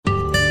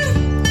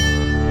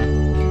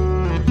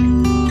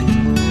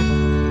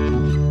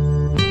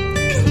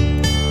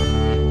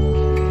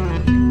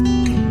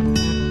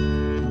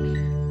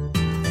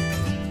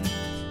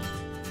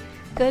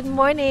Good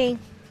morning.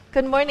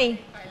 Good morning.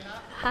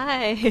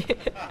 Hi.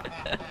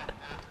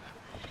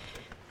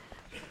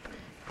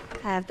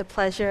 I have the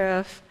pleasure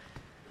of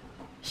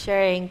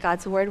sharing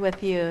God's Word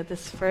with you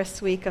this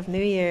first week of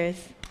New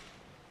Year's.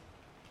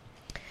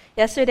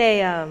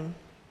 Yesterday,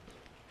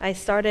 I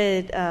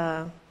started,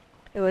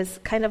 it was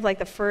kind of like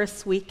the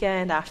first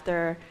weekend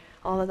after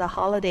all of the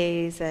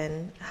holidays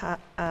and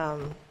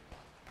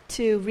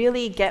to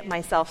really get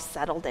myself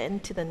settled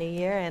into the new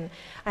year. And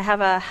I have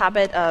a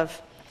habit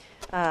of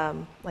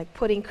like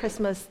putting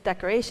Christmas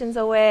decorations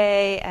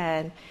away,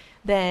 and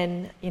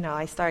then,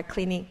 I start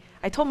cleaning.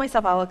 I told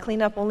myself I will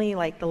clean up only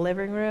like the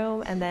living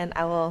room, and then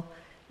I will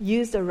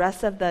use the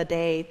rest of the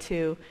day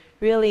to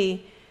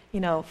really,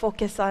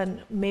 focus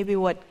on maybe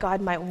what God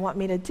might want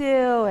me to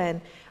do.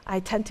 And I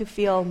tend to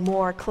feel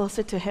more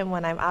closer to Him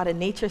when I'm out in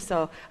nature.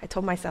 So I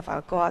told myself I'll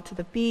go out to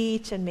the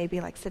beach and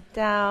maybe like sit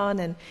down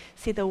and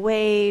see the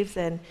waves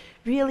and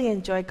really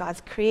enjoy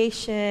God's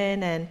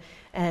creation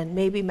and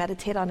maybe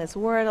meditate on His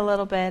Word a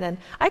little bit. And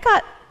I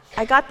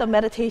got the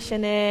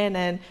meditation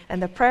in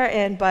and the prayer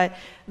in, but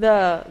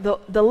the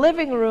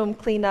living room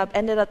cleanup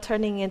ended up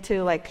turning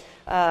into like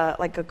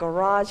a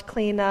garage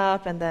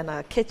cleanup, and then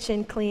a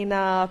kitchen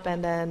cleanup,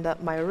 and then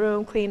my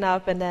room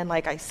cleanup, and then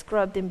like I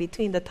scrubbed in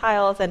between the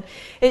tiles, and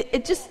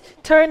it just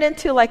turned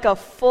into like a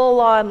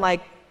full-on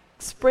like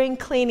spring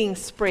cleaning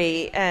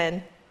spree.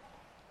 And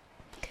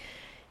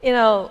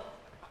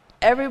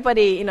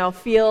everybody,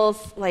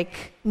 feels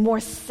like more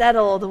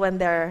settled when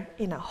they're,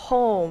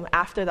 home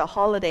after the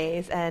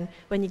holidays and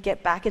when you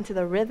get back into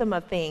the rhythm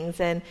of things.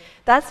 And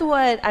that's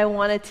what I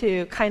wanted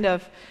to kind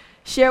of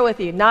share with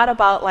you, not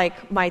about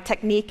like my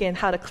technique and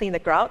how to clean the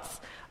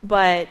grouts,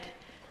 but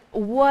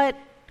what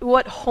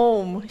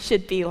home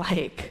should be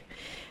like.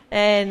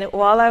 And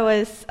while I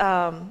was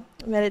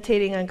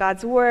meditating on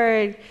God's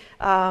Word,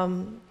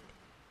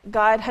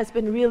 God has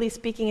been really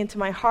speaking into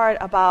my heart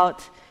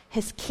about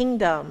His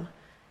kingdom.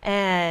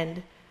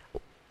 And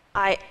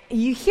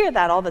you hear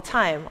that all the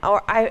time,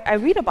 or I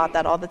read about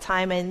that all the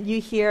time, and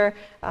you hear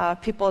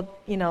people,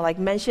 like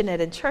mention it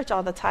in church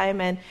all the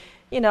time, and,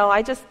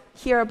 I just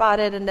hear about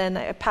it and then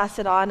I pass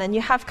it on, and you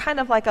have kind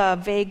of like a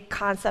vague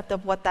concept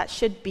of what that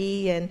should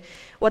be and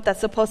what that's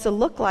supposed to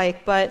look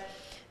like, but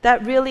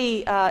that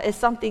really is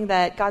something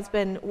that God's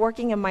been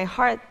working in my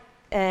heart,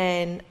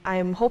 and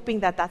I'm hoping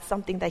that that's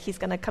something that He's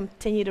going to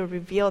continue to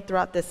reveal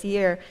throughout this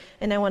year,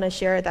 and I want to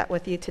share that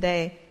with you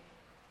today.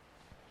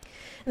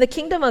 The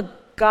kingdom of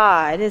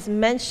God is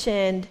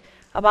mentioned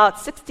about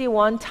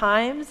 61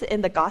 times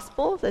in the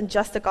Gospels, and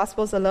just the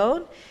Gospels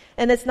alone.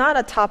 And it's not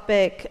a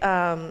topic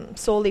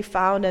solely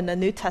found in the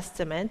New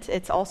Testament.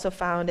 It's also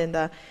found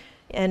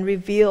and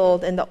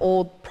revealed in the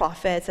old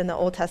prophets and the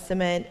Old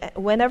Testament.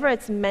 Whenever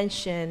it's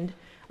mentioned,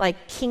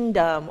 like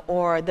kingdom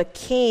or the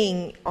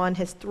king on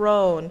his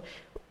throne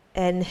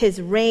and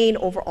his reign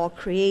over all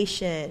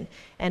creation,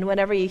 and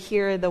whenever you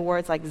hear the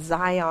words like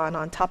Zion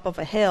on top of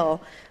a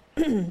hill,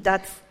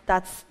 that's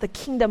the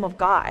kingdom of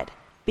God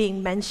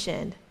being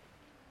mentioned.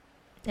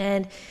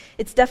 And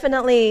it's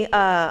definitely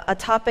a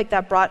topic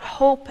that brought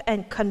hope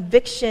and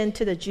conviction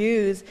to the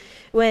Jews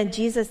when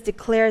Jesus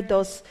declared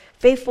those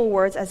faithful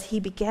words as He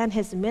began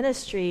His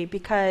ministry,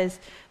 because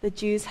the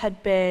Jews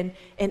had been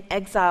in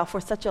exile for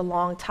such a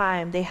long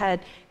time. They had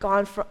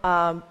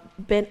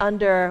been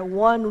under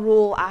one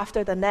rule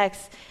after the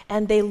next,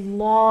 and they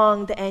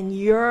longed and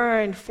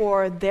yearned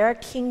for their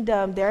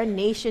kingdom, their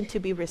nation to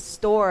be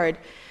restored,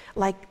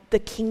 like the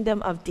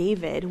kingdom of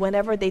David.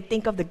 Whenever they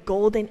think of the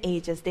golden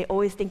ages, they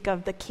always think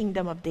of the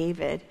kingdom of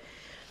David.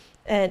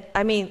 And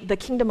I mean, the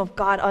kingdom of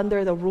God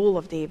under the rule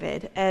of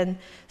David. And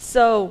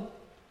so,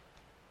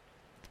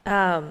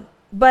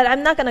 but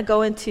I'm not going to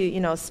go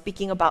into,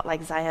 speaking about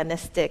like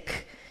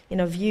Zionistic,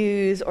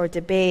 views or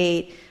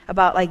debate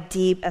about like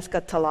deep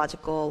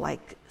eschatological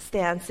like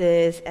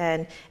stances.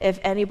 And if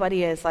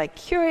anybody is like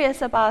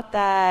curious about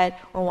that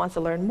or wants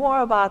to learn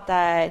more about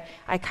that,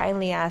 I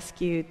kindly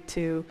ask you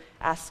to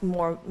ask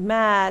more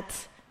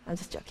Matt. I'm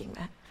just joking,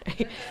 Matt.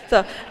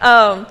 But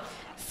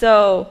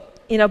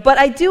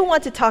I do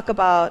want to talk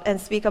about and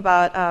speak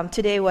about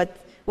today what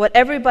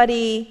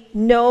everybody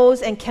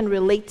knows and can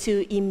relate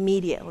to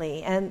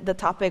immediately. And the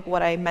topic,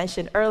 what I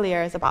mentioned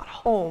earlier, is about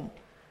home.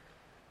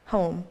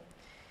 Home.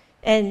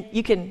 And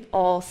you can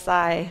all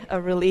sigh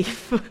a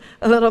relief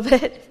a little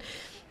bit.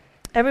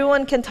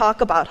 Everyone can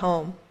talk about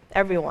home.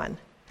 Everyone,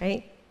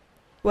 right?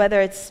 Whether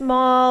it's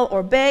small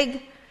or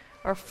big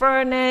or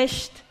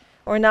furnished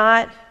or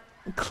not,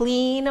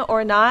 clean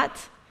or not.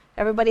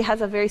 Everybody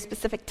has a very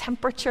specific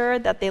temperature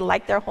that they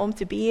like their home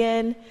to be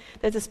in.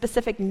 There's a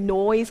specific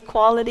noise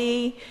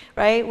quality,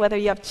 right? Whether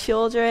you have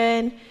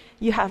children,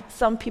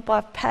 some people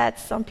have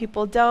pets, some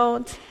people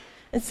don't.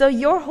 And so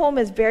your home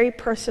is very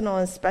personal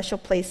and special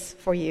place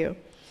for you.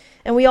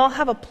 And we all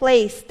have a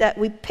place that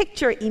we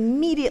picture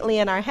immediately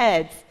in our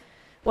heads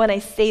when I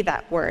say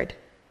that word.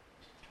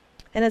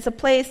 And it's a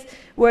place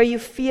where you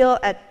feel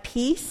at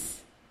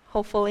peace,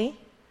 hopefully,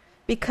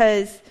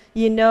 because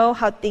you know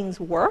how things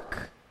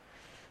work,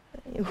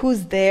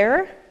 who's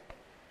there,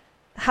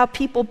 how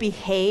people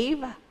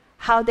behave,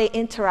 how they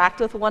interact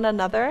with one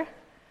another.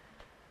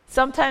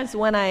 Sometimes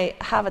when I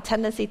have a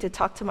tendency to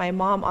talk to my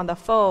mom on the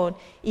phone,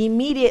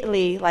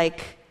 immediately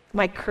like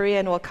my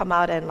Korean will come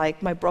out and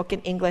like my broken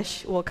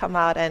English will come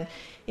out and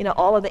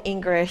all of the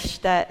English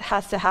that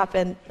has to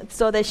happen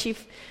so that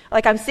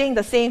like I'm saying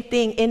the same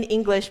thing in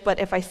English, but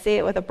if I say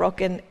it with a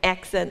broken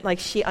accent, like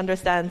she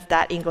understands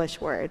that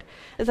English word.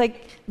 It's like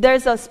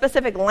there's a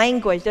specific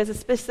language, there's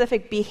a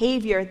specific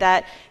behavior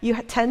that you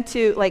tend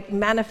to like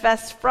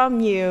manifest from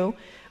you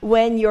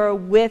when you're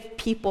with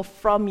people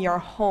from your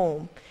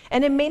home.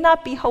 And it may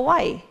not be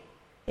Hawaii.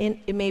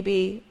 It may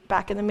be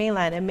back in the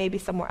mainland. It may be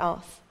somewhere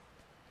else.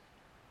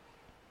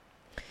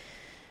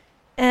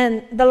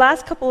 And the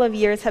last couple of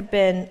years have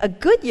been a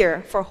good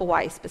year for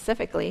Hawaii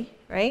specifically,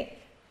 right?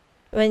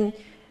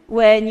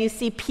 When you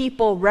see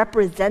people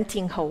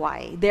representing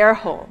Hawaii, their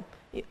home.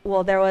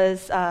 Well, there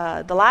was,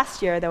 the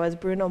last year, there was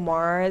Bruno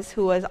Mars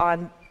who was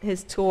on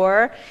his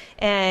tour,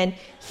 and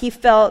he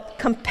felt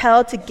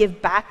compelled to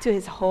give back to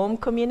his home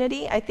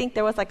community. I think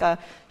there was like a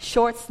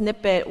short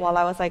snippet while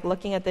I was like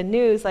looking at the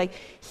news, like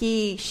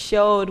he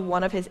showed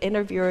one of his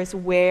interviewers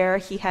where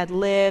he had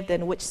lived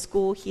and which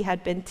school he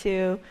had been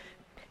to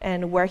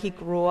and where he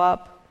grew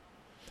up.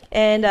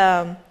 And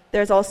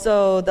there's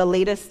also the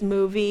latest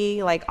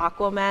movie, like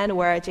Aquaman,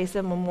 where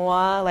Jason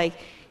Momoa, like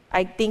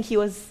I think he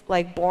was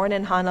like born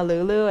in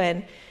Honolulu,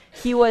 and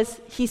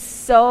he's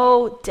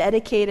so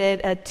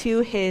dedicated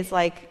to his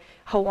like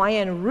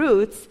Hawaiian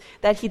roots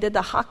that he did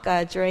the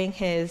haka during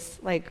his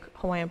like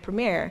Hawaiian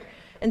premiere.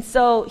 And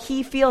so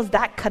he feels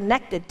that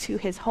connected to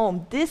his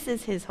home. This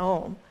is his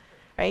home,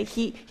 right?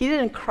 He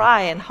didn't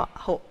cry in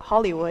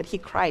Hollywood, he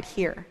cried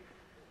here.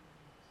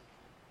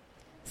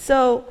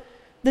 So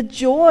the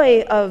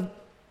joy of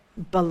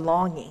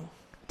belonging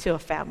to a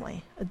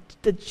family,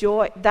 the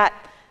joy, that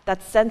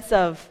sense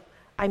of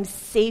I'm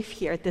safe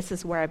here, this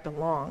is where I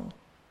belong,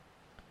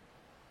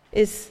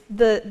 is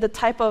the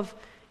type of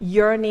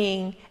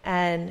yearning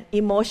and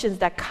emotions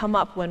that come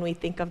up when we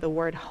think of the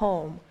word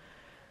home.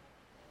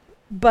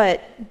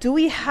 But do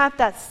we have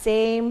that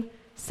same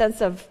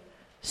sense of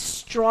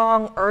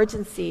strong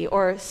urgency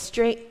or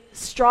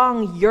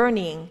strong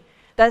yearning,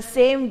 that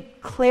same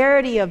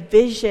clarity of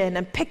vision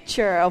and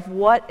picture of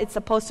what it's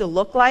supposed to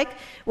look like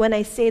when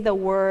I say the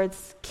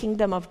words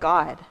kingdom of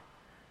God?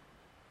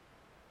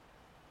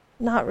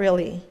 Not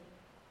really.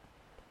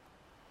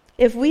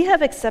 If we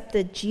have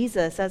accepted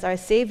Jesus as our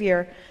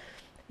Savior,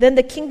 then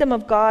the kingdom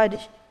of God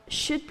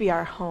should be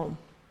our home.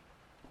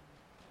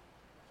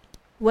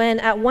 When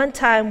at one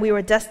time we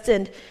were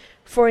destined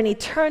for an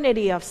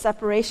eternity of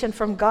separation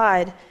from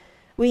God,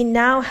 we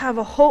now have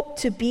a hope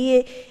to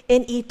be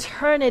in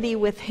eternity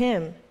with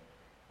Him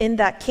in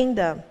that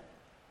kingdom.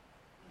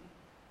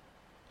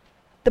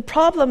 The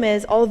problem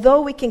is,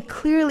 although we can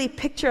clearly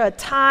picture a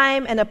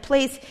time and a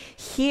place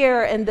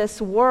here in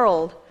this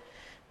world,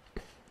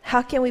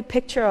 how can we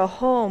picture a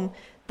home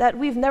that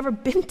we've never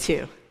been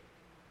to?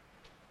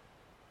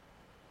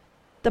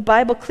 The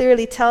Bible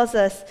clearly tells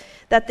us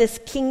that this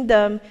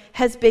kingdom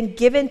has been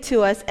given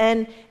to us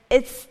and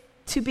it's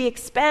to be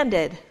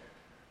expanded.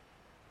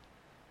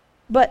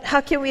 But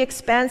how can we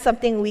expand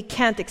something we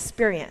can't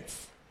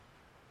experience?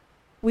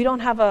 We don't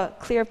have a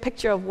clear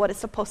picture of what it's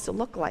supposed to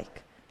look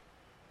like.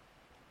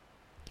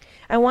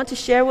 I want to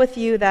share with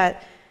you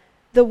that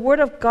the Word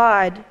of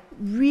God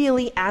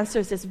really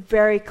answers this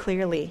very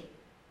clearly.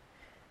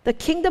 The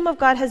kingdom of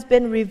God has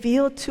been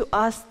revealed to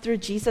us through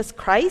Jesus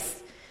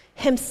Christ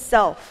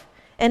Himself,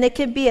 and it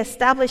can be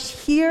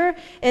established here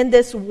in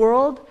this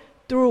world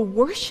through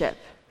worship.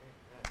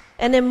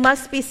 And it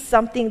must be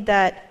something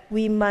that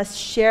we must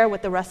share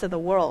with the rest of the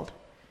world.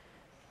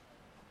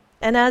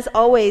 And as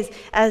always,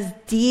 as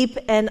deep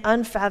and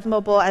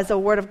unfathomable as the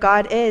Word of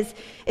God is,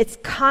 its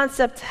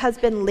concept has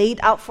been laid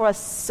out for us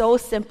so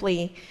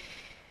simply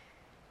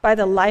by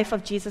the life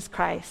of Jesus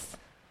Christ,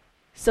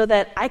 so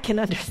that I can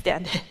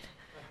understand it,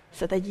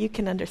 so that you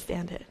can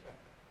understand it.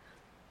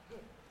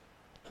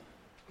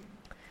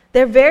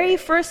 The very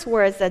first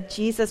words that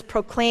Jesus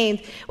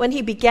proclaimed when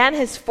He began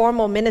His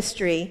formal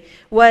ministry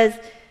was,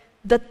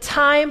 "The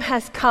time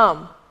has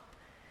come.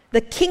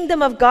 The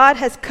kingdom of God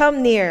has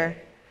come near.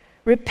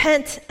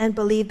 Repent and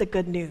believe the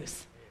good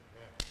news."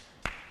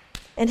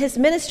 And His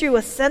ministry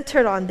was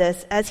centered on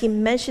this as He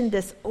mentioned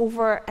this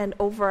over and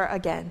over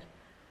again.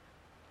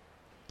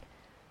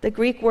 The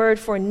Greek word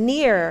for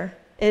near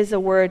is the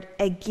word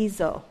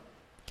egizo.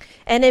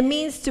 And it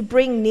means to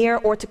bring near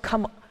or to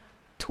come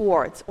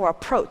towards or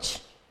approach.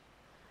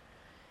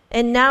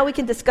 And now we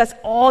can discuss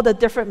all the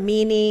different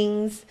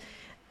meanings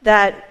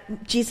that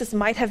Jesus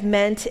might have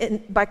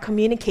meant by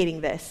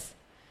communicating this.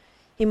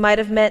 He might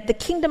have meant the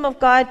kingdom of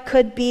God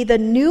could be the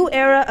new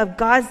era of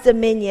God's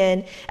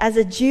dominion, as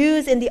the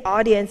Jews in the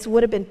audience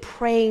would have been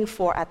praying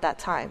for at that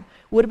time,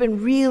 would have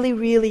been really,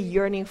 really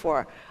yearning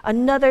for.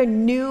 Another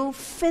new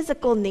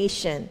physical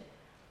nation.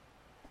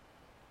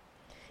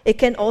 It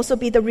can also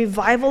be the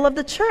revival of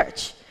the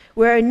church,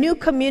 where a new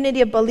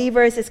community of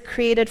believers is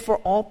created for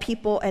all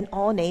people and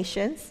all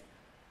nations.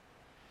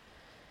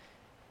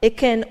 It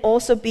can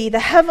also be the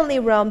heavenly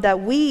realm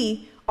that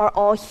we are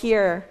all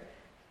here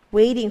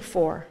waiting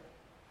for.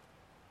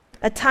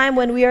 A time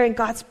when we are in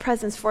God's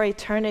presence for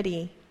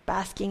eternity,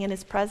 basking in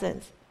His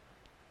presence.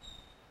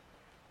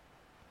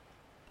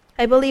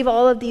 I believe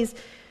all of these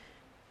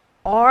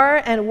are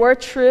and were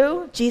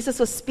true. Jesus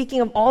was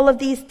speaking of all of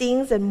these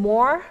things and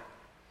more.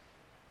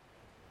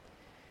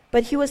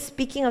 But He was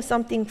speaking of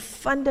something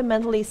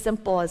fundamentally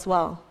simple as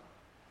well.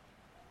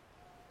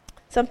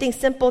 Something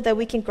simple that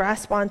we can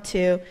grasp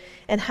onto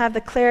and have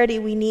the clarity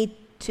we need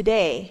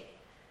today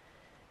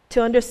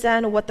to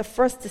understand what the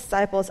first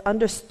disciples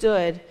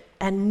understood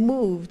and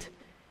moved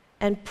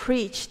and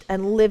preached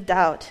and lived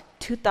out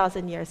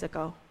 2,000 years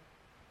ago.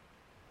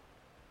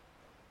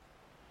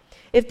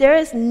 If there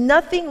is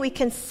nothing we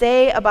can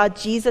say about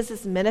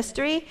Jesus'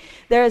 ministry,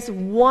 there is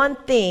one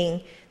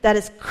thing that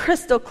is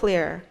crystal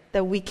clear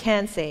that we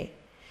can say.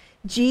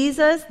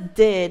 Jesus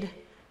did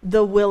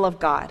the will of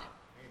God.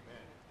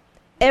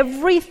 Amen.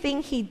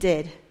 Everything He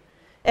did,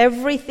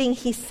 everything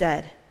He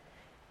said,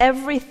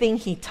 everything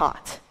He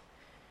taught,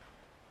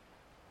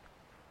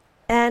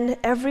 and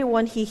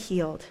everyone He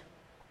healed,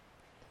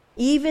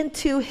 even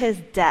to His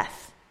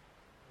death.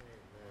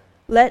 Amen.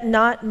 Let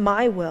not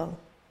my will,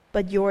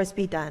 but yours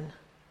be done.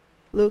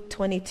 Luke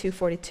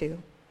 22:42.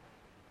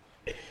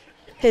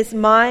 His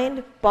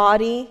mind,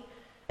 body,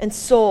 and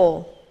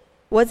soul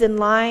was in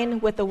line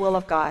with the will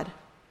of God.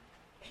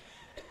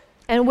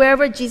 And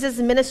wherever Jesus'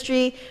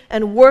 ministry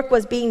and work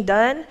was being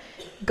done,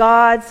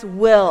 God's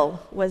will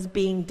was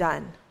being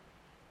done.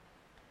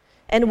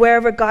 And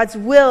wherever God's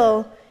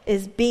will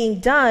is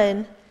being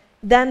done,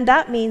 then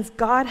that means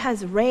God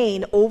has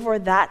reign over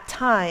that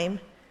time,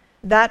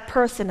 that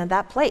person, and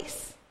that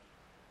place.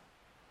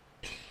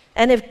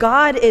 And if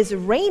God is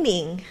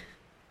reigning,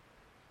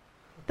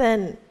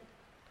 then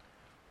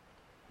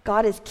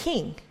God is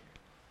king.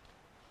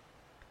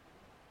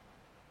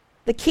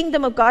 The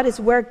kingdom of God is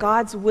where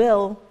God's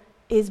will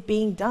is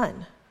being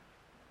done.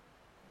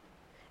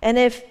 And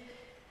if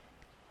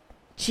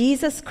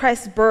Jesus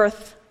Christ's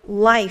birth,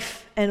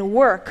 life, and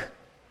work,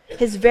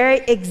 His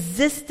very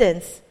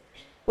existence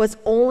was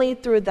only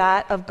through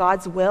that of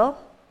God's will,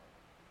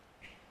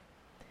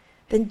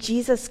 then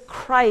Jesus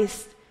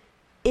Christ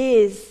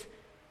is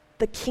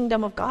the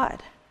kingdom of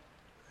God.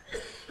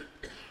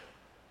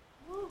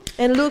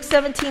 In Luke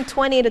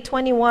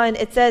 17:20-21,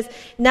 it says,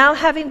 "Now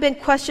having been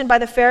questioned by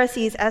the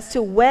Pharisees as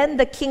to when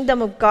the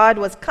kingdom of God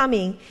was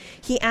coming,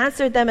 He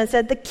answered them and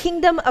said, the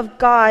kingdom of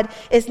God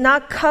is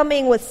not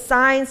coming with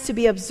signs to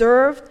be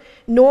observed,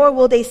 nor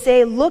will they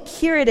say, look,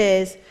 here it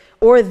is,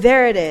 or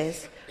there it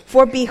is.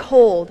 For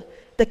behold,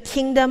 the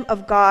kingdom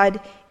of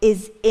God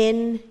is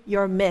in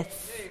your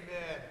midst."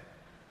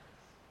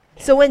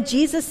 So when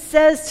Jesus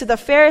says to the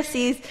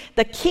Pharisees,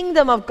 the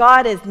kingdom of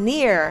God is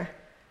near,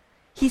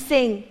 He's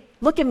saying,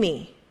 look at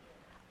me.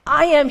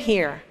 I am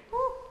here.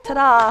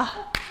 Ta-da!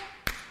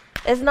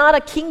 It's not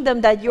a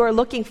kingdom that you're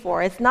looking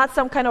for. It's not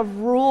some kind of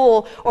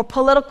rule or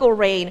political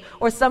reign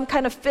or some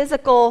kind of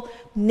physical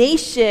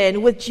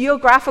nation with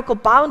geographical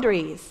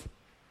boundaries.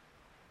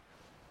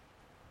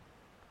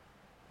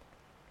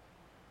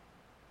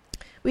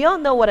 We all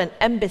know what an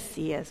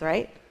embassy is,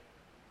 right?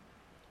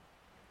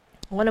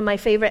 One of my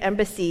favorite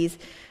embassies,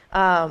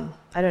 I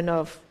don't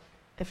know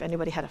if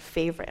anybody had a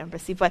favorite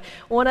embassy, but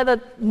one of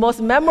the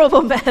most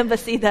memorable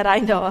embassy that I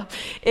know of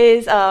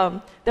is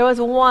there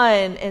was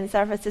one in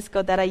San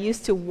Francisco that I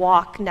used to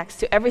walk next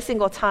to every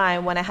single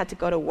time when I had to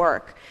go to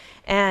work.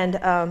 And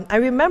I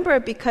remember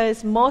it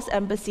because most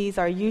embassies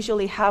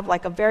usually have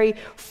like a very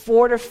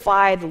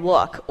fortified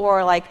look,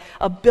 or like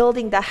a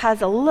building that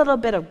has a little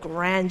bit of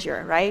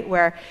grandeur, right?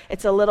 Where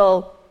it's a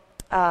little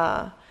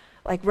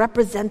like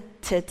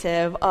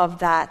representative of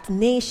that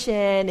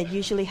nation. It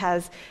usually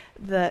has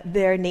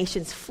their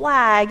nation's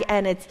flag,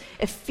 and it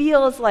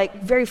feels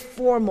like very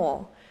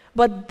formal.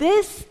 But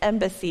this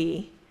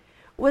embassy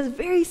was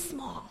very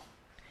small.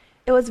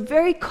 It was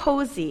very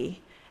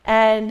cozy.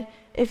 And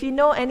if you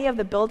know any of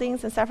the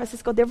buildings in San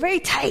Francisco, they're very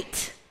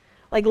tight,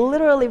 like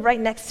literally right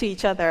next to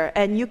each other,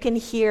 and you can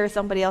hear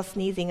somebody else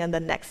sneezing in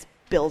the next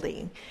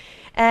building.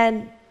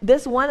 And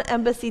this one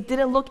embassy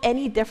didn't look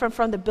any different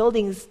from the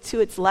buildings to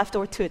its left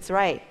or to its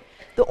right.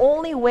 The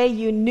only way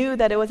you knew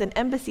that it was an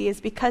embassy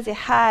is because it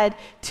had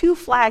two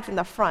flags in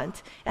the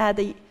front. It had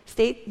the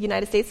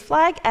United States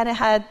flag, and it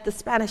had the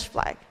Spanish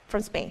flag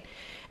from Spain.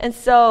 And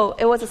so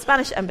it was a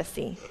Spanish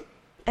embassy.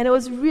 And it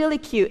was really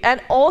cute.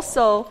 And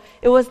also,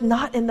 it was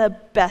not in the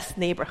best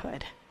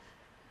neighborhood.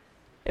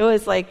 It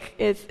was like,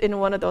 it's in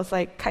one of those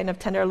like kind of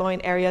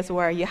tenderloin areas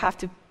where you have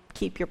to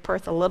keep your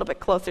purse a little bit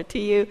closer to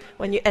you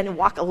and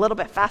walk a little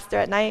bit faster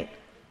at night.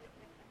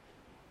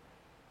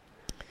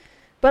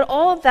 But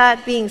all of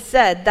that being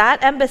said,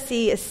 that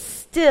embassy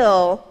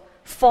still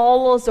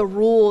follows the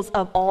rules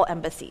of all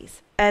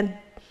embassies. And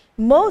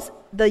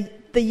the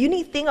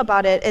unique thing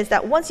about it is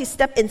that once you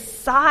step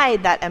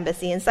inside that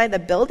embassy, inside the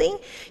building,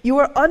 you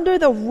are under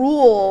the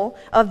rule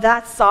of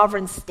that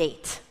sovereign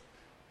state,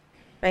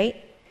 right?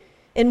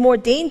 In more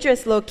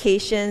dangerous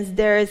locations,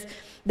 there's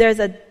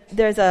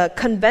a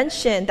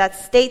convention that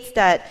states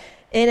that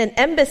in an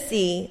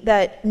embassy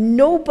that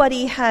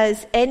nobody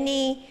has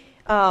any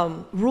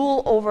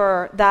rule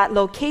over that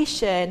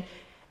location,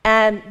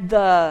 and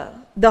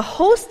the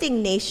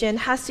hosting nation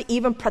has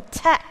an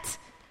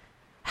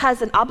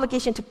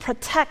obligation to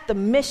protect the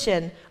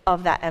mission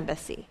of that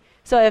embassy.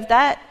 So if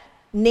that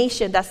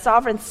nation, that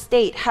sovereign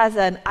state, has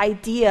an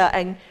idea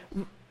and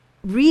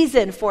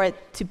reason for it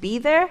to be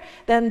there,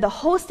 then the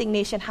hosting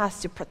nation has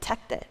to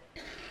protect it.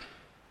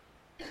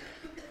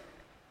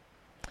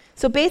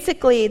 So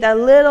basically, that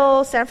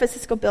little San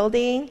Francisco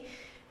building,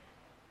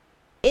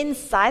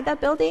 inside that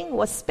building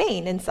was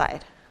Spain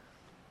inside.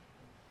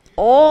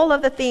 All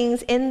of the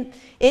things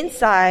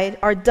inside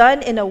are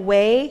done in a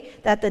way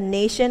that the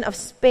nation of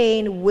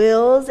Spain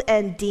wills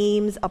and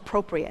deems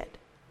appropriate.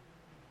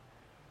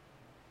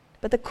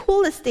 But the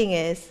coolest thing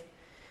is,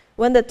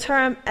 when the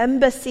term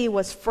embassy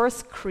was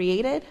first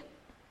created,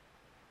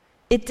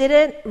 it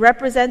didn't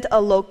represent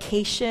a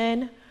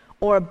location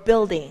or a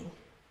building.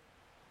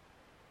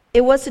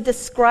 It was to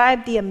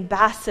describe the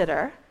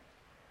ambassador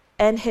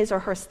and his or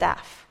her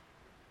staff.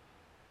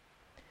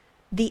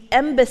 The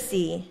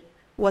embassy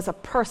was a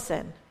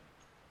person.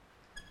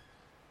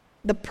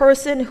 The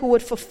person who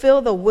would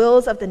fulfill the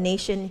wills of the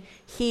nation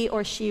he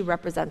or she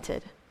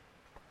represented.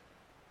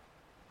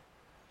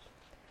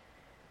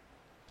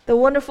 The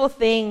wonderful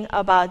thing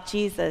about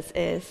Jesus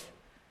is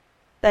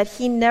that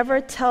he never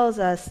tells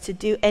us to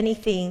do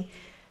anything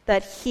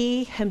that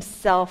he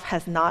himself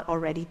has not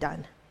already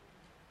done.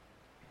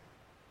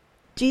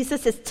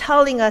 Jesus is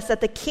telling us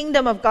that the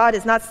kingdom of God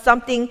is not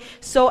something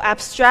so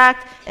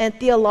abstract and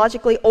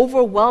theologically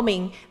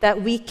overwhelming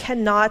that we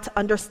cannot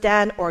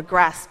understand or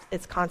grasp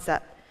its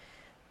concept.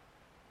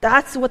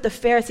 That's what the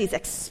Pharisees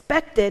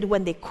expected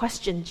when they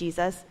questioned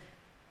Jesus.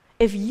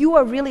 If you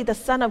are really the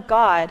Son of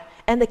God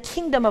and the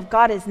kingdom of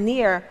God is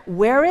near,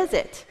 where is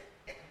it?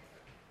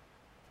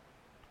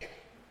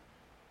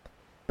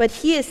 But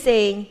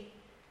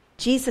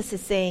Jesus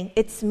is saying,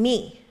 it's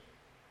me.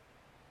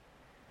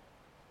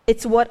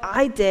 It's what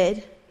I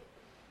did,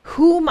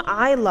 whom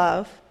I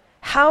love,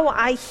 how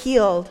I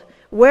healed,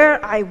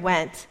 where I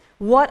went,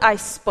 what I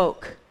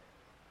spoke.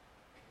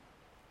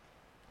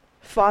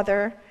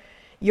 Father,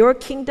 your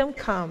kingdom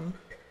come,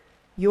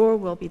 your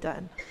will be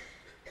done.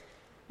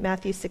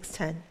 Matthew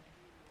 6:10.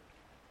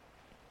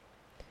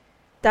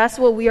 That's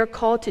what we are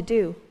called to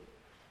do.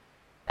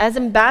 As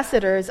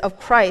ambassadors of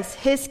Christ,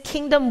 his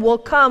kingdom will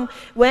come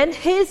when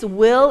his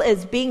will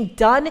is being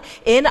done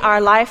in our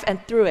life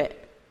and through it.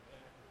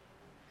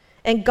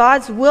 And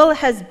God's will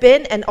has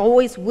been and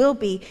always will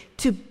be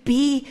to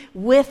be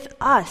with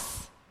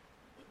us.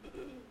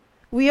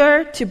 We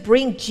are to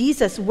bring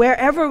Jesus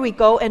wherever we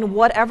go and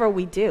whatever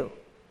we do.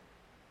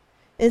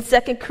 In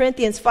 2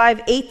 Corinthians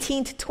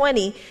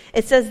 5:18-20,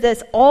 it says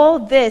this, all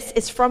this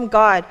is from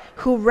God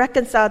who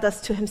reconciled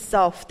us to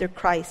himself through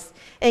Christ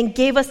and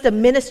gave us the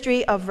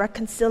ministry of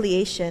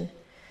reconciliation,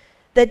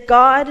 that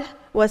God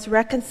was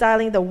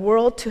reconciling the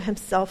world to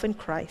himself in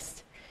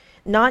Christ,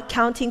 not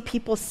counting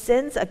people's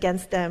sins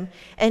against them,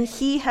 and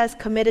he has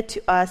committed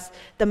to us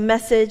the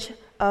message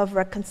of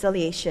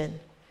reconciliation.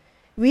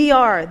 We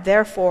are,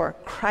 therefore,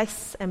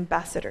 Christ's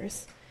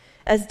ambassadors,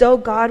 as though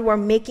God were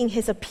making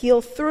his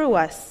appeal through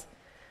us.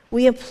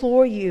 We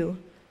implore you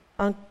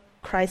on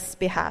Christ's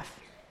behalf,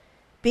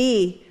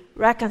 be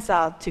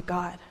reconciled to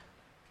God.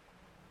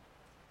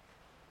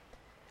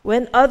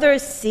 When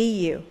others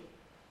see you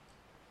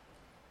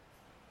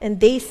and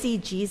they see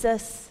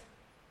Jesus,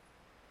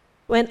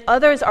 when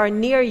others are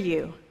near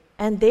you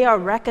and they are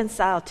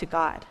reconciled to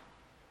God,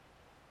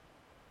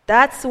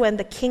 that's when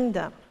the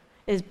kingdom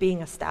is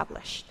being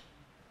established.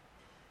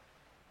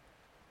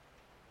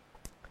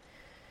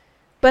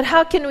 But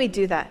how can we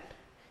do that?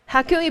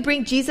 How can we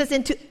bring Jesus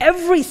into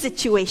every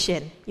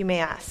situation, you may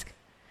ask?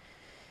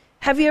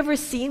 Have you ever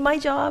seen my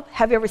job?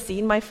 Have you ever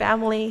seen my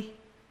family?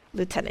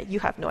 Lieutenant, you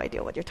have no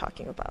idea what you're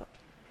talking about.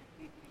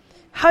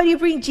 How do you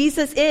bring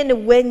Jesus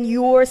in when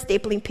you're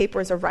stapling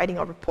papers or writing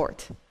a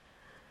report?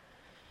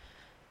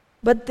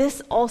 But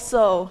this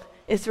also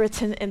is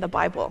written in the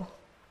Bible.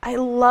 I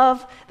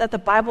love that the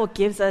Bible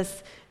gives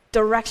us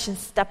directions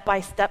step by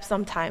step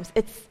sometimes.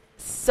 It's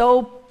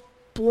so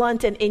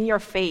blunt and in your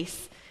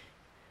face.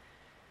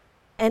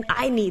 And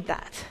I need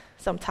that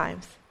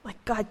sometimes.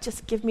 Like, God,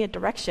 just give me a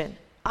direction.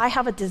 I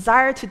have a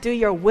desire to do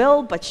your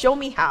will, but show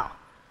me how.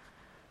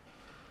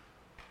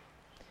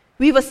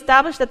 We've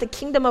established that the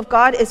kingdom of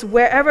God is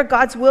wherever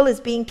God's will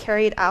is being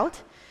carried out.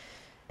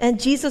 And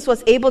Jesus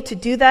was able to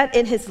do that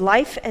in his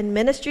life and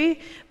ministry.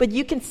 But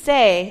you can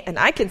say, and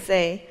I can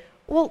say,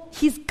 well,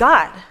 he's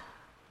God.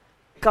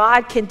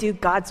 God can do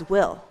God's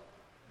will.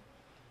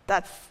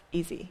 That's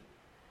easy.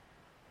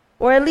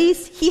 Or at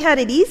least he had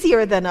it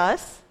easier than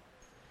us.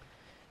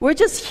 We're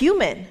just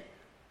human.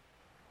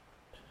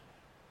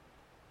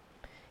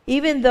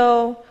 Even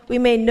though we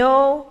may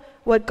know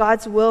what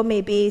God's will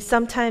may be,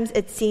 sometimes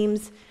it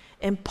seems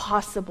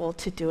impossible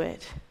to do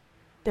it.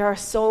 There are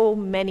so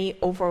many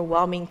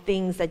overwhelming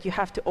things that you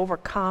have to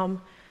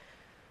overcome.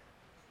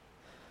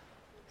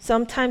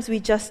 Sometimes we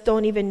just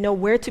don't even know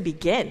where to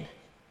begin.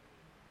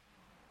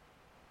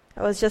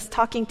 I was just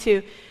talking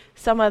to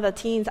some of the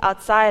teens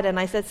outside, and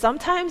I said,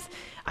 sometimes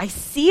I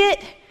see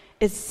it,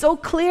 it's so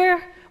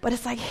clear, but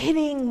it's like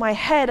hitting my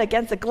head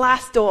against a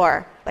glass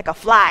door, like a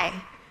fly.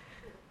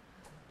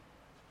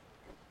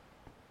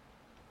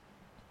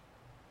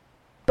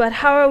 But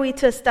how are we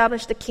to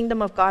establish the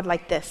kingdom of God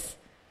like this?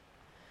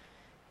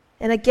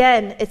 And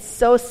again, it's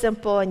so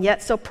simple and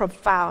yet so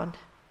profound.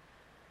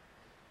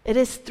 It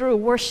is through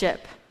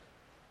worship.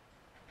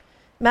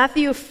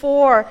 Matthew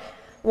 4,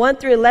 1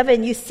 through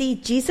 11, you see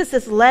Jesus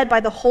is led by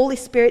the Holy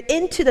Spirit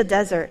into the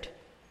desert.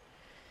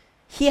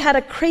 He had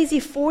a crazy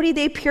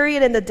 40-day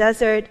period in the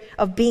desert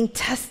of being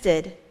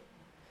tested.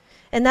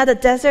 And now the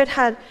desert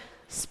had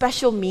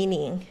special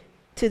meaning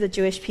to the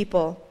Jewish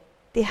people.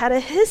 They had a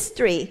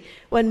history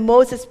when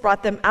Moses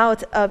brought them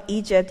out of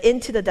Egypt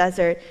into the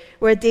desert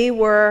where they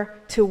were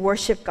to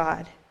worship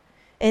God.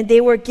 And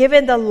they were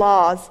given the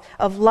laws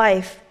of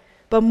life,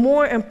 but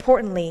more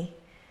importantly,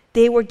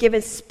 they were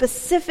given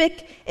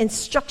specific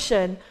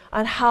instruction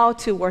on how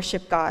to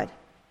worship God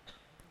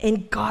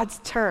in God's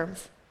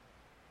terms.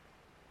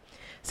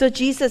 So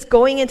Jesus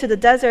going into the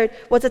desert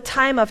was a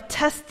time of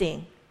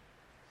testing.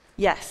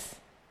 Yes.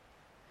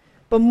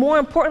 But more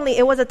importantly,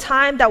 it was a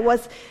time that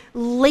was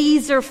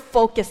laser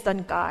focused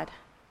on God.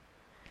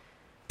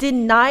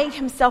 Denying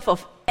himself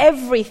of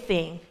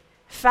everything,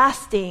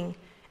 fasting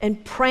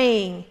and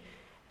praying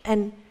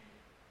and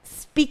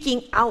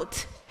speaking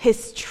out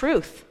his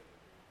truth.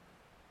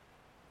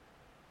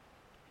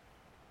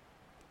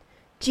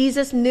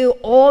 Jesus knew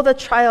all the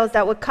trials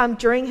that would come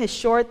during his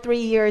short 3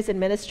 years in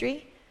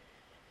ministry.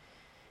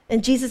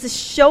 And Jesus is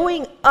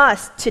showing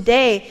us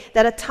today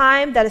that a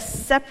time that is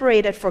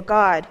separated for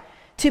God,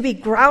 to be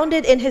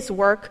grounded in his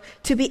work,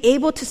 to be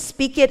able to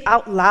speak it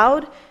out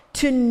loud,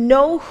 to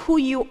know who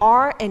you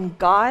are in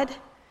God,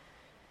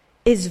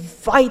 is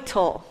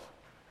vital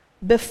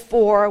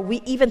before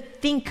we even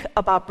think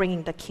about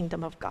bringing the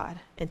kingdom of God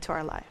into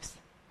our lives.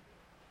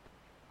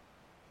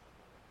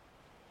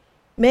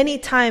 Many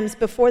times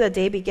before the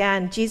day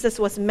began, Jesus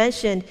was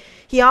mentioned,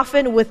 he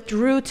often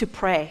withdrew to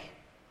pray.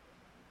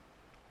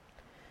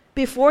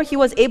 Before he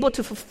was able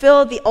to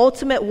fulfill the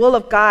ultimate will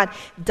of God,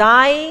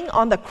 dying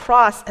on the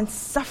cross and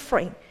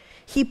suffering,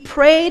 he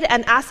prayed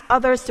and asked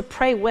others to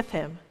pray with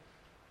him.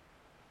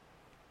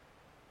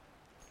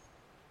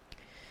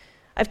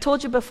 I've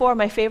told you before,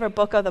 my favorite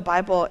book of the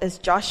Bible is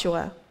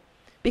Joshua,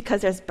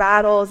 because there's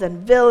battles and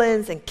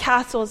villains and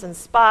castles and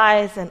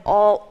spies and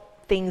all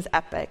things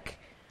epic.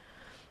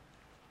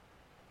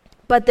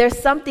 But there's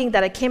something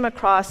that I came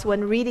across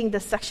when reading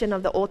this section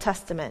of the Old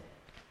Testament.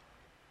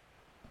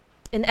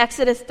 In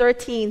Exodus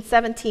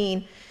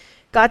 13:17,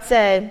 God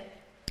said,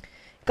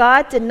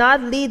 God did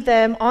not lead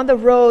them on the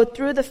road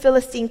through the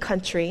Philistine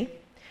country,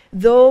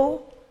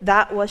 though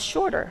that was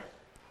shorter.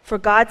 For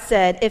God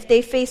said, if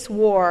they face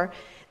war,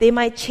 they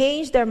might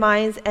change their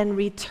minds and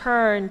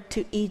return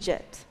to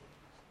Egypt.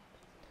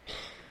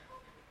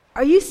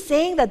 Are you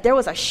saying that there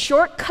was a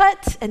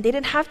shortcut and they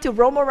didn't have to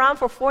roam around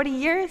for 40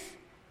 years?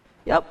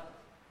 Yep.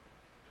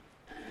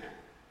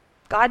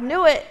 God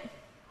knew it,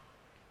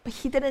 but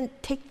he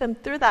didn't take them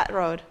through that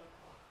road.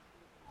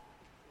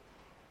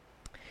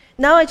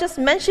 Now, I just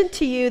mentioned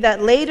to you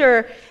that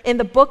later in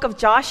the book of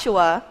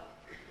Joshua,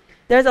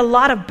 there's a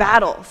lot of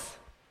battles.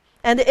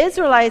 And the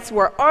Israelites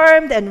were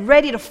armed and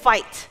ready to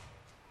fight.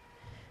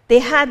 They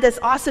had this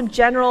awesome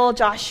general,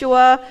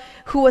 Joshua,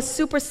 who was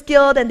super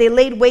skilled, and they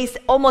laid waste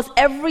almost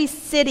every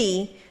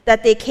city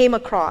that they came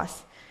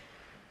across.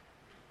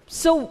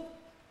 So,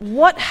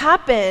 what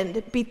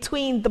happened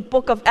between the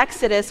book of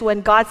Exodus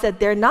when God said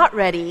they're not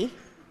ready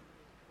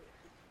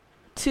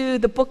to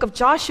the book of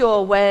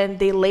Joshua when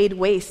they laid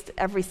waste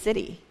every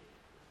city?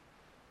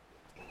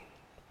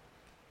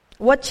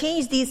 What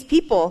changed these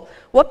people?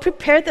 What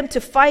prepared them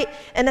to fight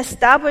and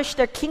establish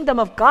their kingdom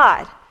of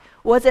God?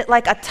 Was it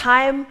like a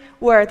time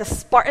where the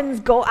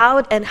Spartans go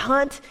out and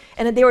hunt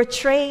and then they were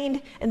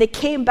trained and they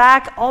came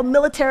back all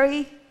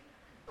military?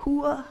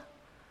 Hooah.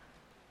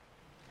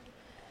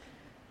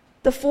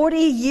 The 40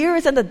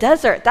 years in the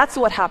desert, that's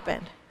what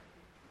happened.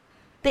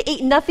 They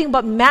ate nothing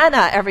but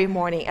manna every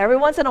morning. Every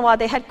once in a while,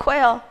 they had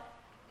quail.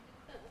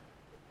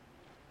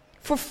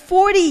 For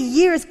 40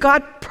 years,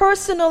 God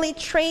personally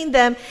trained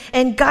them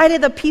and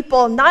guided the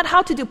people, not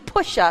how to do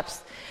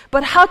push-ups,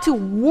 but how to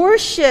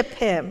worship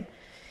him.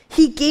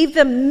 He gave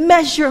them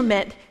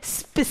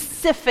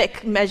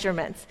specific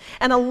measurements,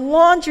 and a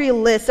laundry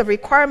list of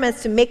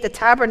requirements to make the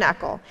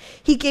tabernacle.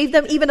 He gave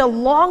them even a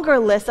longer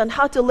list on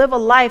how to live a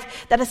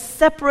life that is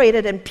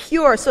separated and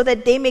pure so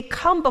that they may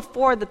come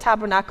before the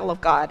tabernacle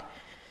of God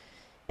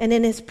and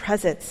in his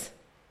presence.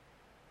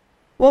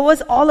 What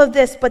was all of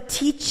this but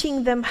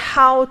teaching them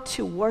how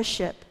to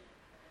worship?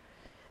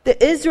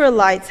 The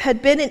Israelites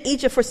had been in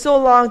Egypt for so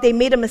long, they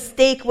made a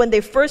mistake when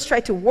they first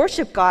tried to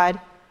worship God.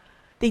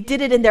 They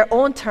did it in their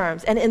own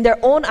terms and in their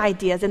own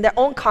ideas and their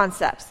own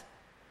concepts.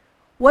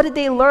 What did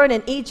they learn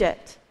in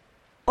Egypt?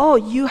 Oh,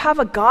 you have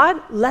a God?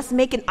 Let's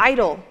make an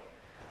idol.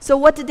 So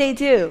what did they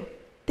do?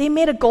 They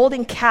made a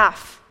golden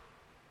calf.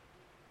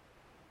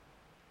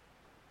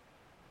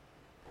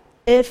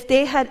 if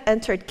they had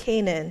entered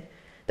Canaan,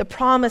 the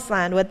promised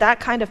land, with that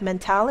kind of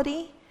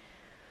mentality,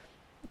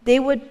 they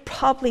would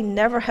probably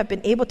never have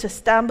been able to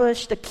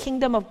establish the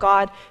kingdom of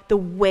God the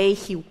way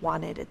He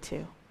wanted it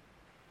to.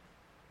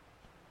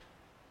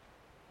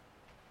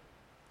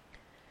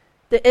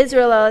 The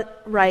Israelites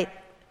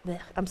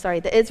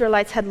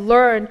had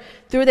learned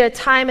through their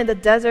time in the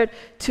desert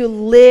to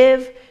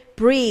live,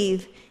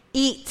 breathe,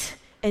 eat,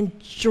 and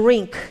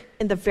drink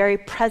in the very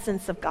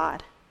presence of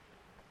God.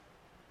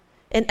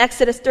 In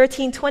Exodus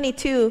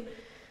 13:22,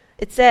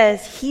 it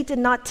says, He did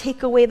not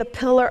take away the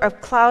pillar of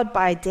cloud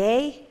by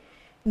day,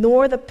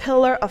 nor the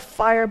pillar of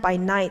fire by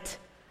night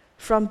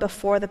from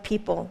before the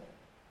people.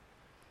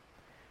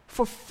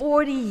 For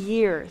 40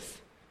 years,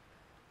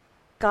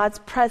 God's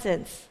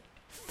presence,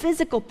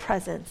 physical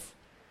presence,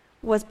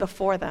 was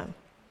before them.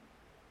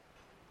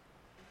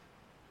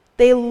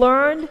 They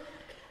learned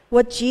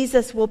what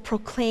Jesus will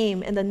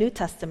proclaim in the New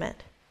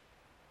Testament,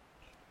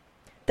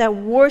 that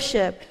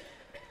worship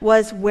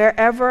was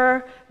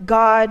wherever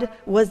God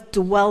was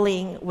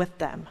dwelling with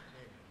them,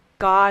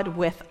 God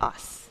with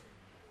us.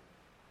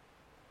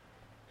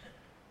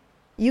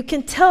 You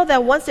can tell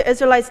that once the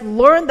Israelites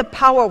learned the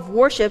power of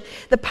worship,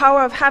 the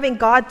power of having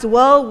God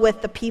dwell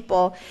with the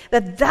people,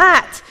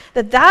 that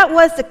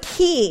was the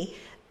key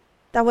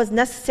that was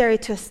necessary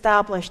to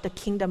establish the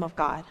kingdom of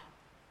God.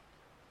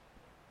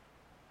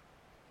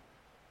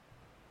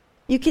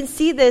 You can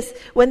see this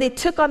when they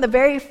took on the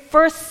very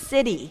first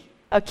city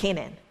of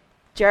Canaan,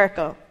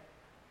 Jericho.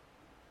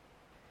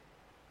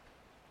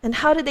 And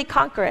how did they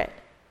conquer it?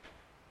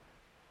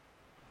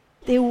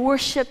 They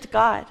worshiped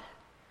God.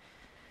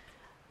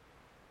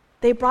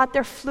 They brought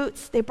their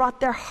flutes, they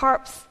brought their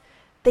harps,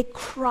 they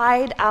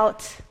cried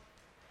out,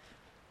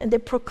 and they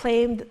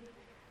proclaimed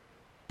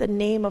the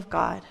name of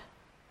God.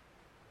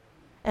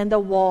 And the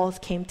walls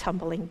came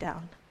tumbling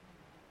down.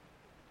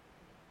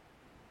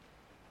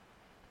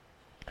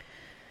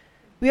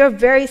 We are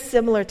very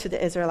similar to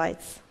the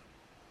Israelites.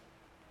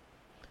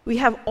 We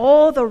have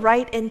all the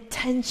right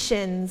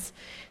intentions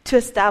to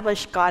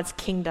establish God's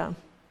kingdom.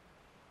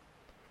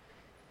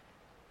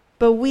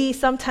 But we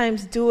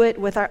sometimes do it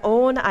with our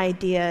own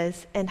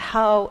ideas and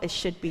how it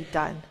should be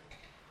done.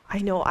 I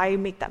know I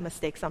make that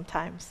mistake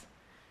sometimes.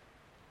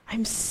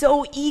 I'm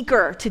so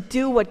eager to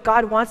do what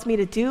God wants me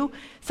to do,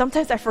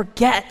 sometimes I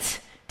forget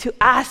to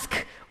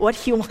ask what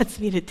He wants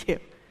me to do.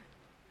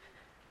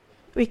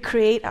 We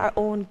create our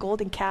own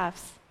golden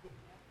calves.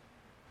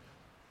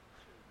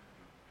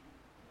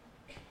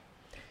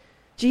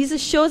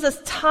 Jesus shows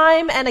us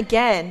time and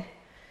again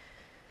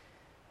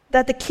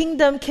that the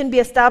kingdom can be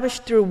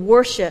established through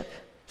worship.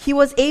 He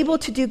was able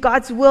to do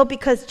God's will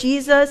because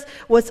Jesus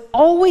was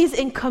always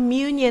in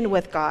communion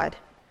with God.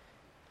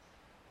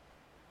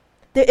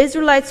 The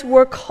Israelites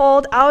were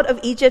called out of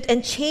Egypt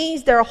and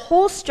changed their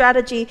whole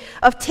strategy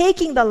of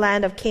taking the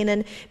land of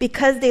Canaan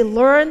because they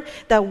learned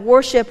that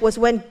worship was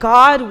when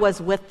God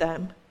was with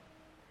them,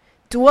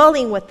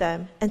 dwelling with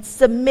them, and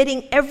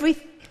submitting every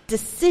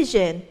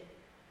decision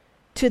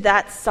to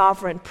that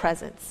sovereign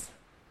presence.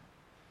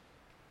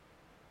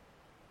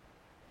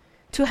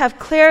 To have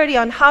clarity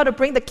on how to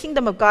bring the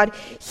kingdom of God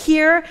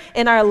here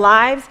in our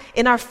lives,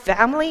 in our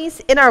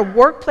families, in our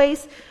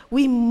workplace,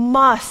 we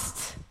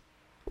must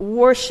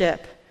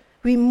worship.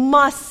 We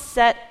must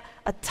set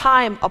a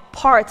time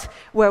apart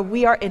where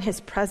we are in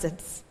His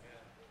presence.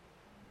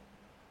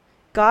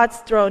 God's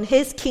throne,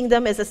 His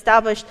kingdom is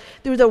established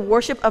through the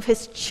worship of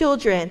His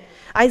children.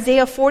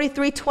 Isaiah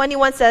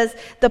 43:21 says,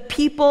 "The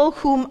people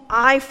whom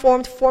I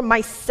formed for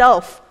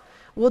myself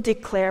will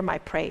declare my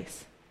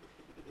praise."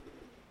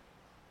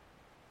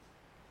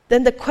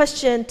 Then the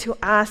question to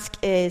ask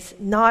is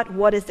not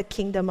what is the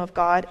kingdom of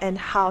God and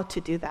how to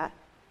do that,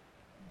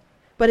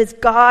 but is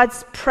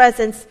God's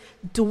presence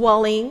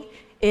dwelling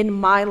in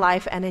my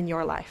life and in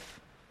your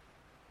life?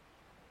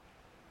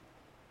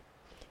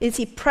 Is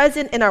He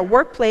present in our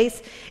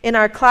workplace, in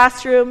our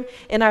classroom,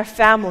 in our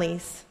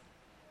families?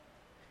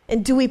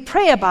 And do we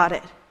pray about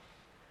it?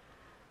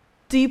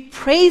 Do you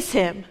praise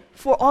Him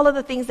for all of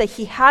the things that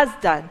He has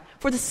done,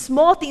 for the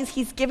small things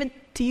He's given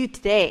to you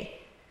today?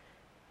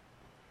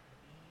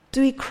 Do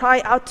we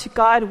cry out to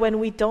God when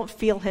we don't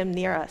feel Him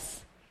near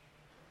us?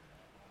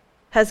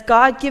 Has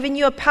God given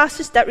you a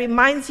passage that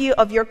reminds you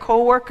of your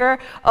coworker,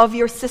 of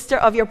your sister,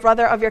 of your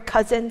brother, of your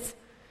cousins?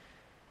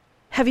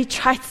 Have you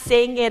tried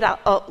saying it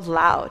out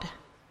loud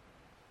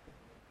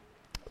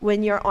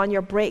when you're on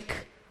your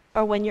break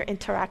or when you're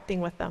interacting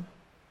with them?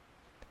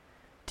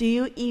 Do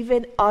you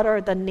even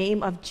utter the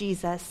name of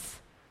Jesus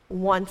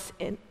once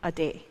in a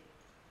day?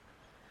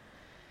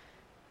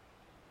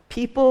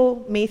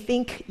 People may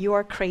think you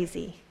are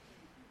crazy,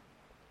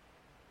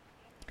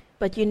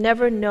 but you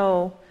never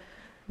know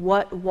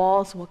what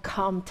walls will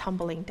come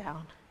tumbling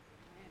down.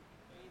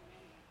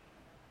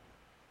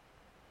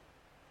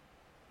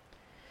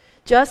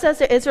 Just as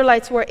the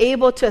Israelites were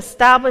able to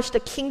establish the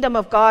kingdom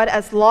of God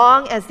as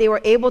long as they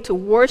were able to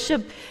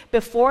worship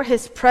before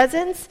His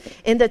presence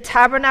in the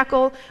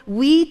tabernacle,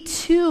 we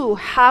too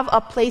have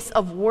a place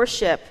of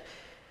worship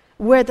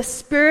where the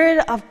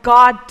Spirit of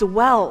God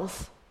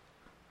dwells.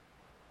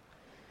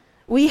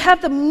 We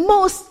have the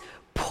most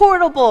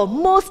portable,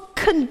 most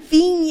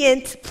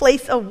convenient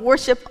place of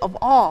worship of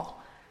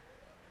all.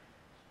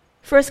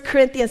 1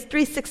 Corinthians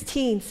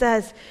 3:16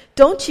 says,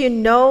 "Don't you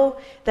know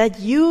that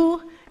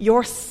you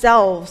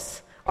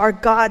yourselves are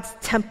God's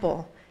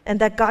temple and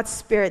that God's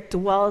Spirit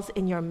dwells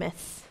in your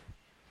midst?"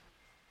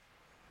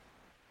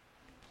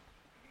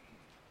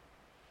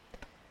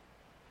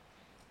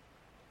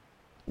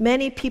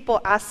 Many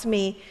people ask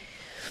me,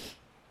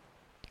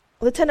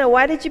 "Lieutenant,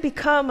 why did you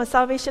become a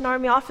Salvation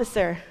Army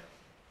officer?"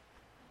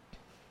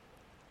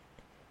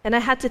 And I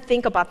had to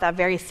think about that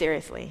very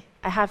seriously.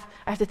 I have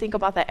to think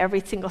about that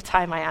every single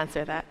time I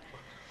answer that.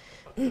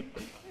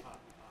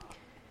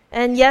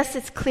 And yes,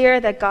 it's clear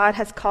that God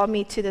has called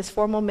me to this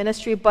formal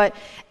ministry, but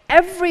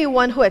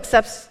everyone who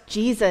accepts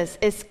Jesus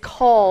is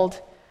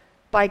called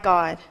by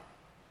God.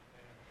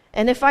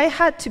 And if I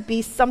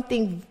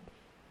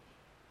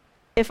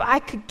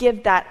could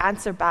give that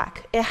answer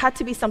back, it had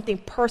to be something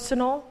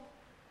personal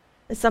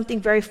and something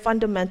very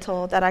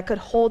fundamental that I could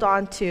hold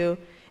on to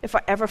if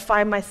I ever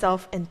find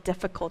myself in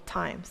difficult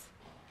times.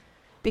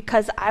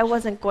 Because I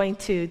wasn't going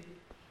to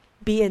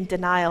be in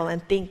denial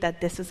and think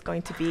that this is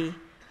going to be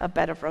a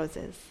bed of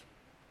roses.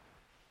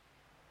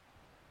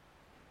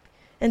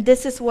 And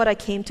this is what I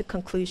came to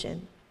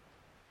conclusion.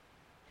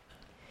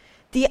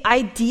 The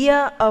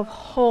idea of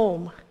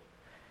home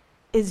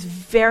is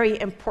very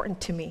important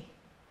to me.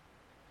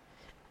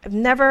 I've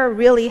never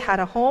really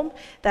had a home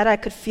that I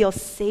could feel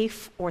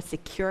safe or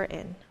secure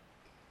in.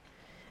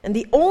 And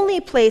the only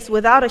place,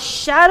 without a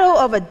shadow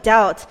of a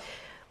doubt,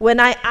 when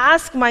I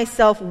ask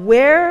myself,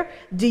 where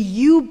do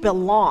you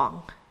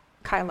belong?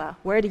 Kailah,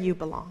 where do you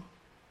belong?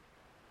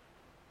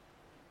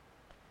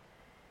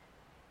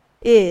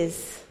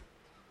 Is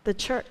the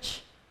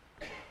church.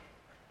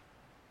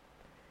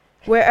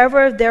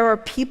 Wherever there are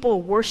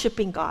people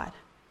worshiping God,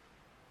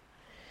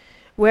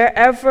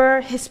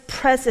 wherever His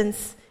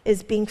presence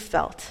is being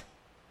felt,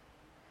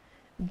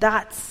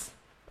 that's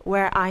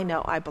where I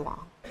know I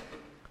belong.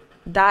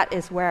 That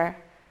is where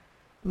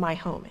my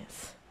home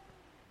is.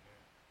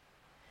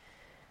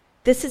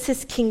 This is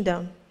His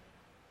kingdom.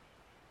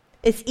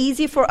 It's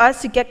easy for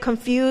us to get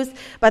confused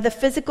by the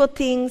physical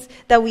things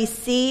that we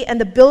see and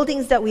the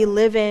buildings that we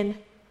live in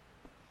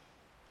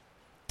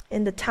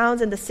the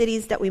towns and the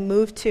cities that we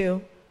move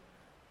to.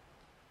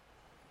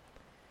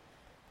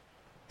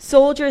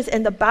 Soldiers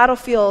in the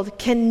battlefield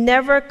can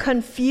never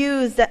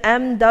confuse the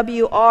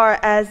MWR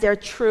as their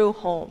true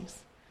homes.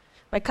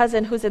 My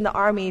cousin who's in the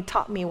Army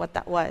taught me what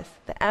that was,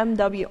 the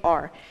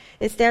MWR.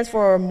 It stands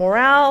for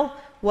morale,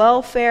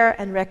 welfare,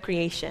 and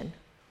recreation.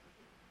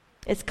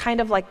 It's kind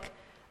of like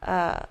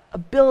a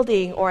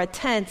building or a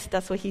tent,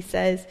 that's what he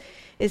says,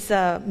 is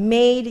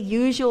made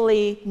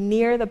usually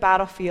near the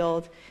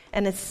battlefield,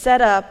 and it's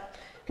set up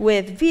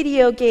with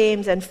video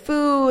games and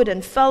food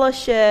and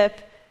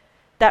fellowship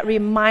that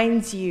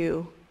reminds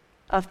you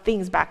of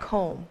things back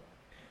home.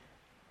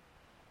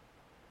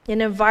 An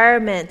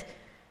environment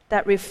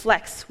that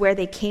reflects where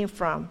they came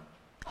from,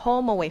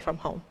 home away from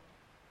home.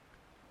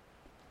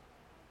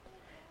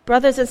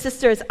 Brothers and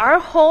sisters, our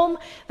home,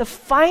 the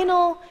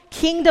final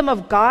kingdom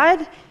of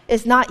God,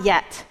 is not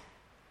yet.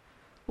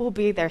 We'll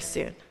be there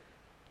soon.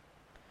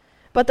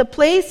 But the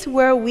place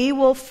where we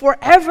will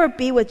forever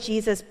be with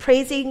Jesus,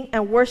 praising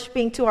and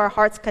worshiping to our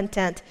heart's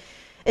content,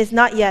 is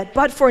not yet.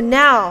 But for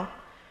now,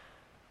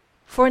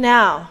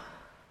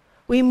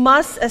 we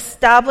must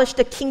establish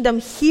the kingdom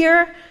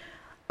here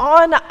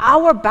on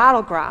our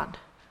battleground.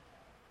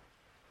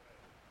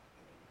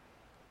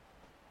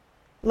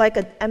 Like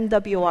an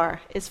MWR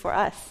is for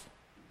us.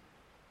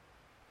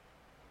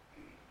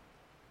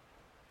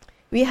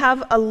 We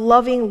have a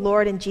loving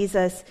Lord in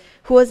Jesus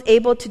who is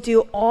able to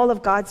do all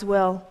of God's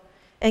will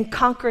and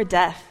conquer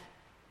death,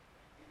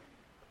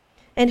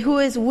 and who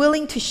is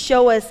willing to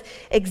show us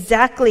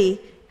exactly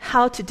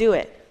how to do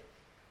it.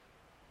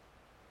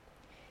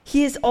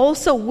 He is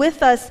also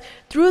with us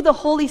through the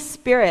Holy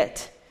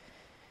Spirit,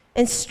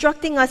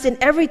 instructing us in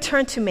every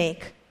turn to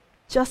make,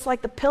 just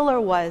like the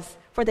pillar was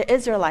for the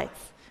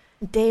Israelites,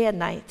 day and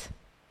night.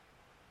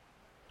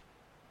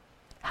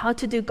 How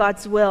to do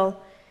God's will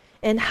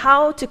and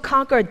how to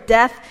conquer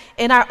death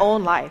in our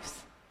own lives.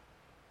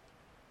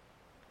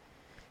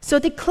 So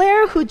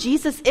declare who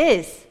Jesus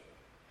is.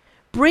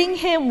 Bring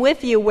Him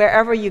with you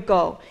wherever you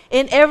go,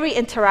 in every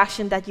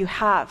interaction that you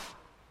have.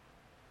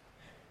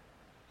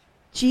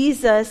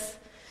 Jesus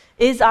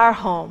is our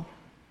home.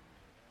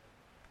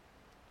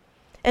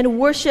 And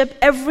worship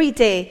every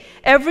day,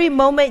 every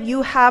moment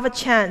you have a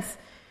chance.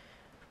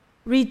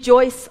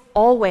 Rejoice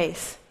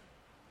always.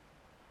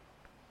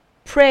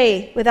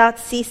 Pray without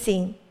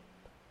ceasing.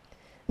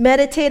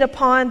 Meditate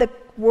upon the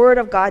Word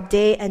of God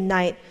day and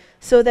night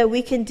so that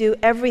we can do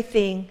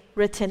everything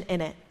written in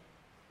it.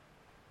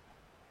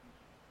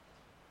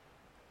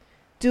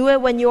 Do it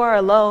when you are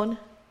alone,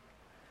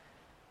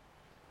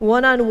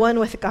 one-on-one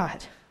with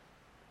God.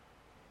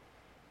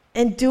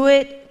 And do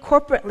it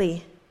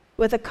corporately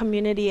with a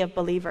community of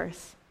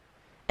believers.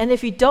 And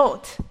if you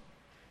don't,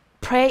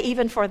 pray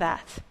even for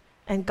that,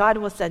 and God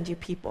will send you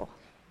people.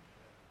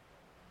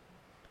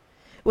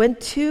 When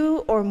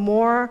two or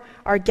more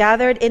are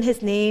gathered in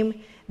his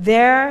name,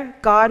 there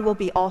God will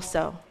be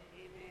also.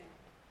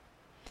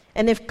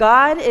 And if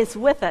God is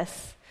with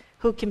us,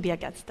 who can be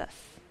against us?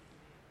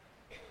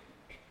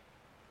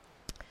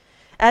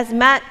 As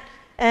Matt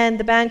and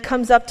the band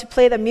comes up to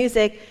play the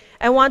music,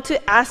 I want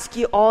to ask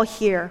you all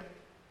here,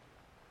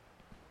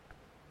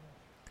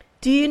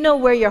 do you know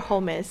where your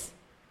home is?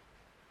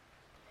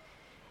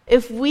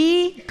 If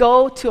we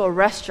go to a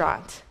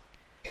restaurant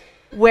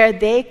where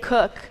they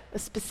cook a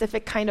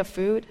specific kind of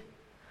food,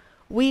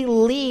 we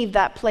leave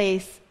that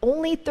place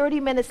only 30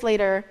 minutes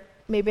later,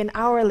 maybe an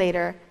hour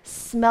later,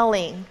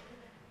 smelling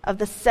of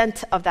the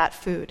scent of that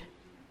food.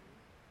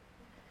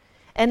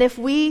 And if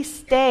we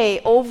stay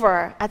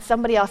over at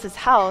somebody else's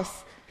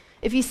house,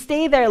 if you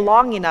stay there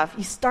long enough,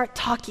 you start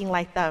talking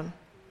like them.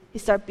 You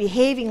start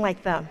behaving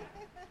like them.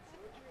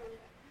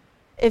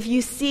 If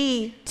you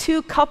see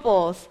two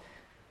couples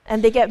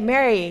and they get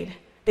married,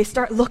 they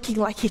start looking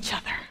like each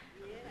other.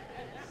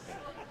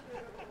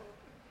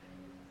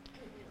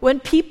 When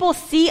people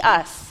see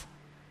us,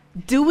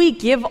 do we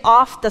give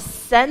off the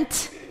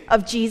scent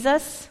of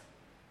Jesus?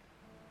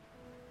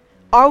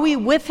 Are we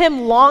with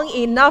him long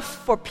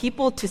enough for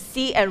people to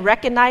see and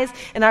recognize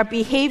in our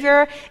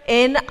behavior,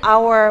 in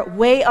our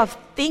way of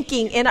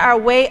thinking, in our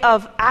way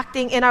of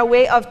acting, in our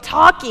way of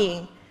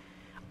talking?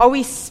 Are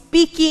we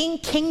speaking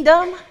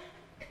kingdom?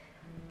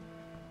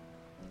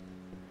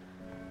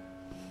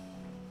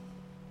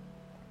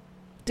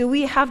 Do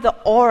we have the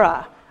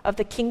aura of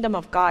the kingdom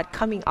of God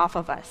coming off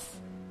of us?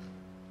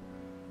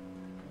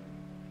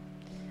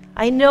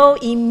 I know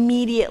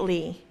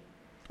immediately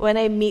when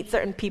I meet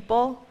certain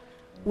people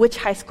which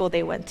high school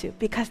they went to,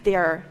 because they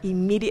are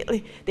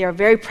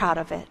very proud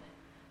of it.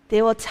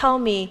 They will tell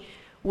me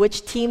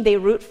which team they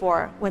root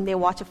for when they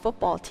watch a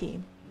football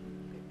team.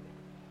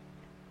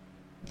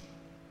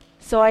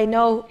 So I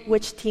know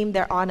which team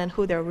they're on and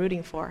who they're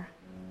rooting for.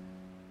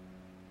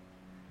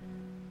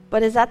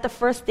 But is that the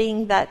first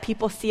thing that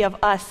people see of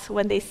us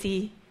when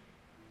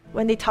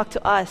they talk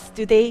to us?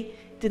 Do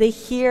they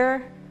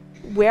hear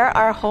where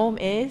our home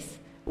is,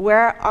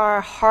 where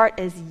our heart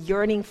is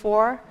yearning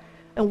for,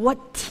 and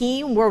what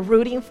team we're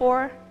rooting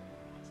for?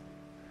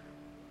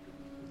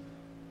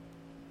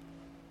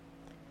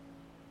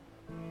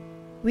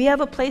 We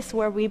have a place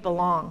where we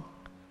belong.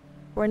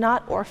 We're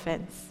not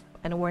orphans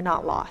and we're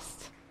not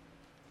lost.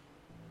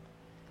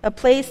 A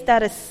place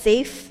that is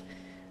safe,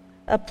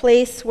 a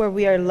place where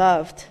we are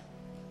loved,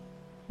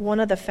 one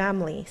of the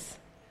families.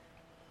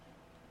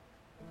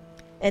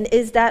 And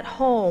is that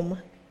home,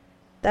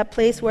 that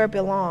place where I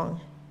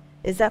belong,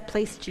 is that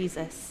place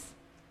Jesus?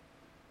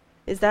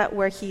 Is that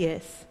where he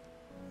is?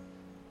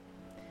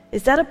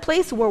 Is that a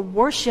place where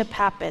worship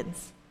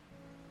happens?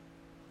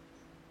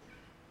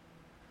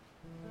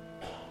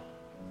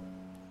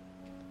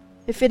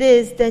 If it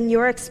is, then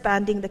you're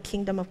expanding the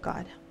kingdom of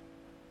God.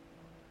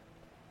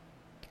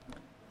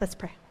 Let's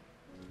pray.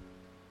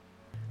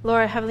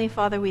 Lord, Heavenly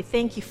Father, we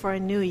thank you for a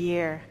new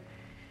year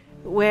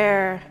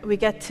where we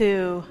get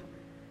to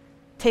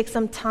take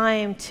some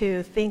time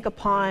to think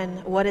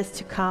upon what is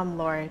to come,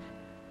 Lord.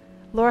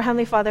 Lord,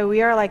 Heavenly Father,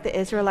 we are like the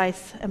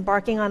Israelites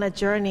embarking on a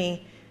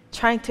journey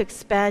trying to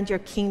expand your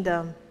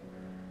kingdom.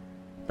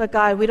 But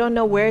God, we don't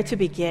know where to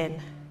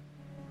begin.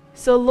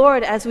 So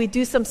Lord, as we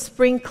do some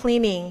spring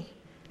cleaning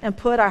and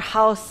put our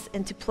house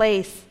into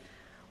place,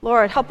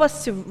 Lord, help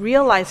us to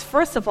realize,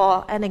 first of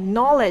all, and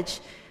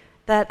acknowledge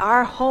that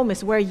our home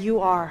is where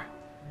you are,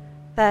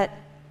 that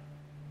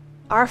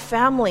our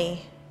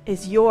family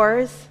is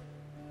yours,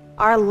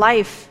 our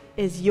life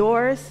is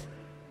yours,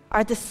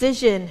 our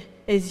decision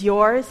is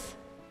yours.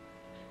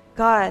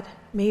 God,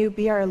 may you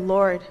be our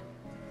Lord.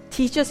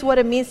 Teach us what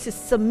it means to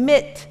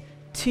submit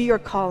to your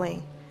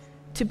calling,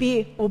 to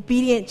be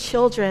obedient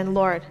children,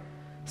 Lord,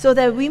 so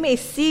that we may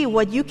see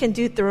what you can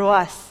do through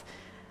us.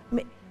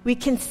 We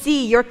can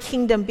see your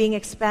kingdom being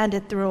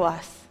expanded through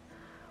us.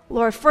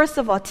 Lord, first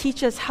of all,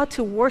 teach us how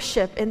to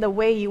worship in the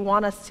way you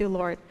want us to,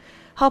 Lord.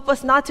 Help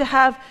us not to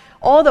have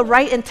all the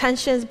right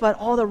intentions, but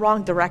all the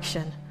wrong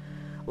direction.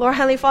 Lord,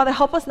 Heavenly Father,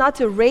 help us not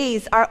to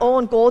raise our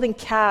own golden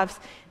calves,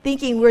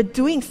 thinking we're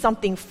doing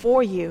something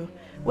for you,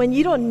 when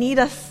you don't need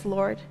us,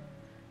 Lord.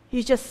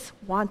 You just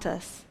want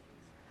us.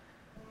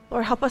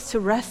 Lord, help us to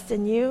rest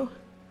in you,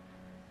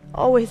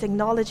 always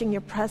acknowledging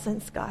your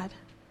presence, God.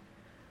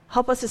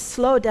 Help us to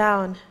slow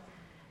down,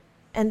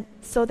 and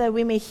so that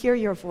we may hear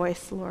your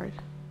voice, Lord.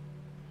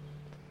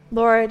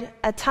 Lord,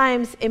 at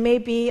times it may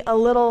be a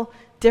little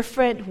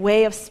different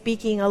way of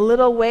speaking,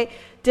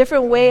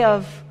 different way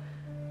of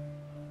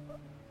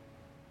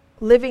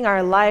living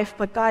our life.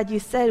 But God, you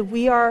said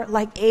we are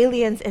like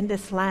aliens in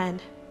this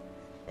land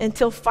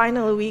until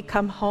finally we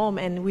come home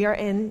and we are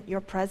in your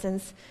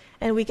presence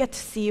and we get to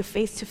see you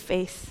face to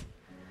face.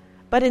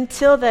 But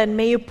until then,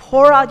 may you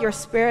pour out your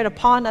Spirit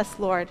upon us,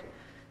 Lord,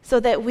 so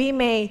that we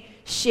may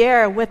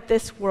share with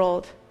this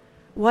world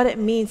what it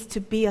means to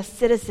be a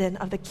citizen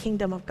of the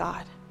kingdom of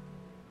God.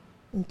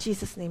 In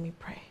Jesus' name we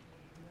pray.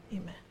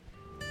 Amen.